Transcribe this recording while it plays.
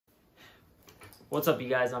What's up, you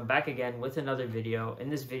guys? I'm back again with another video. In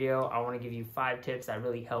this video, I want to give you 5 tips that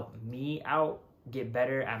really help me out get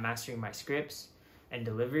better at mastering my scripts and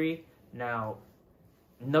delivery. Now,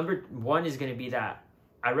 number 1 is going to be that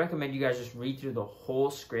I recommend you guys just read through the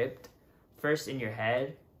whole script first in your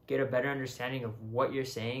head, get a better understanding of what you're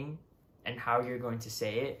saying and how you're going to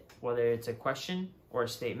say it, whether it's a question or a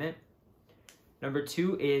statement. Number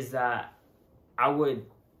 2 is that I would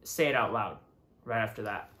say it out loud right after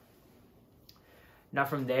that. Now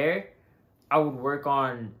from there, I would work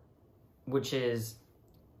on, which is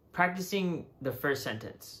practicing the first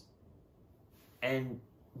sentence and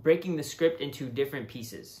breaking the script into different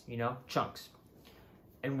pieces, chunks.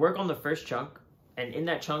 And work on the first chunk, and in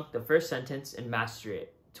that chunk, the first sentence, and master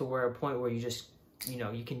it to where a point where you just,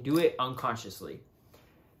 you can do it unconsciously.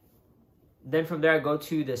 Then from there, I go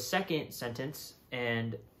to the second sentence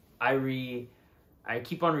and I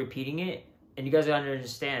keep on repeating it. And you guys gotta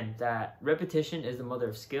understand that repetition is the mother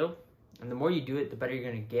of skill. And the more you do it, the better you're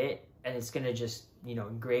gonna get. And it's gonna just,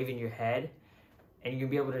 engrave in your head. And you're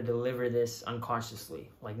gonna be able to deliver this unconsciously,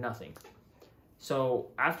 like nothing. So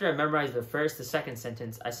after I memorize the first, the second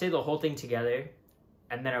sentence, I say the whole thing together.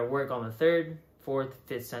 And then I work on the third, fourth,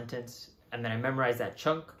 fifth sentence. And then I memorize that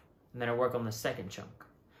chunk. And then I work on the second chunk.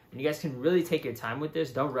 And you guys can really take your time with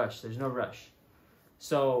this. Don't rush. There's no rush.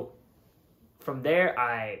 So from there,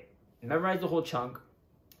 I memorize the whole chunk,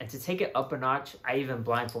 and to take it up a notch, I even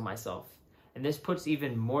blindfold myself. And this puts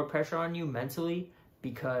even more pressure on you mentally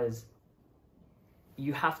because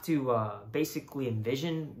you have to basically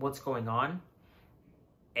envision what's going on,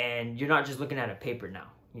 and you're not just looking at a paper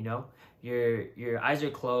now, Your eyes are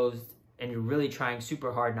closed, and you're really trying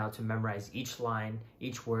super hard now to memorize each line,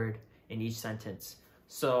 each word, in each sentence.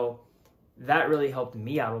 So that really helped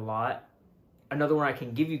me out a lot. Another one I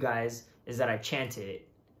can give you guys is that I chanted it.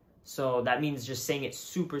 So that means just saying it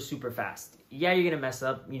super, super fast. Yeah, you're going to mess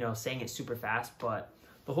up, saying it super fast, but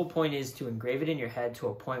the whole point is to engrave it in your head to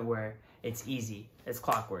a point where it's easy. It's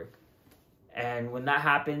clockwork. And when that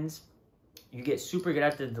happens, you get super good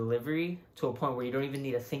at the delivery to a point where you don't even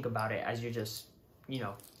need to think about it, as you're just,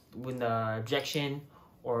 when the objection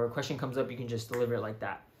or a question comes up, you can just deliver it like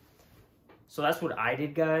that. So that's what I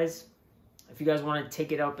did, guys. If you guys want to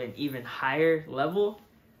take it up an even higher level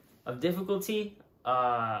of difficulty,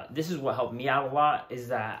 this is what helped me out a lot, is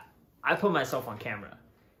that I put myself on camera.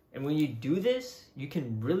 And when you do this, you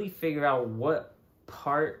can really figure out what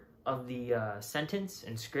part of the sentence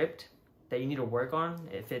and script that you need to work on.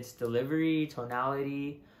 If it's delivery,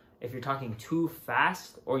 tonality, if you're talking too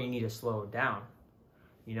fast, or you need to slow it down,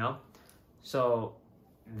 So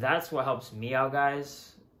that's what helps me out,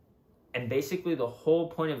 guys. And basically the whole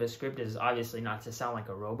point of a script is obviously not to sound like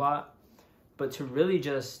a robot, but to really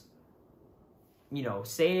just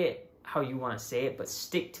say it how you want to say it, but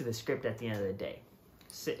stick to the script at the end of the day.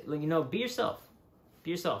 Be yourself.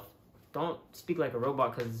 Be yourself. Don't speak like a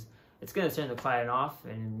robot, because it's going to turn the client off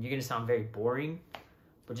and you're going to sound very boring.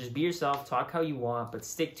 But just be yourself. Talk how you want, but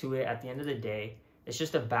stick to it at the end of the day. It's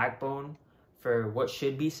just a backbone for what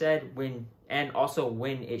should be said and also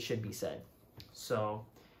when it should be said. So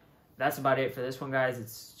that's about it for this one, guys.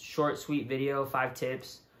 It's short, sweet video, 5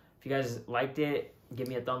 tips. If you guys liked it, give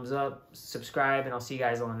me a thumbs up, subscribe, and I'll see you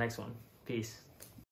guys on the next one. Peace.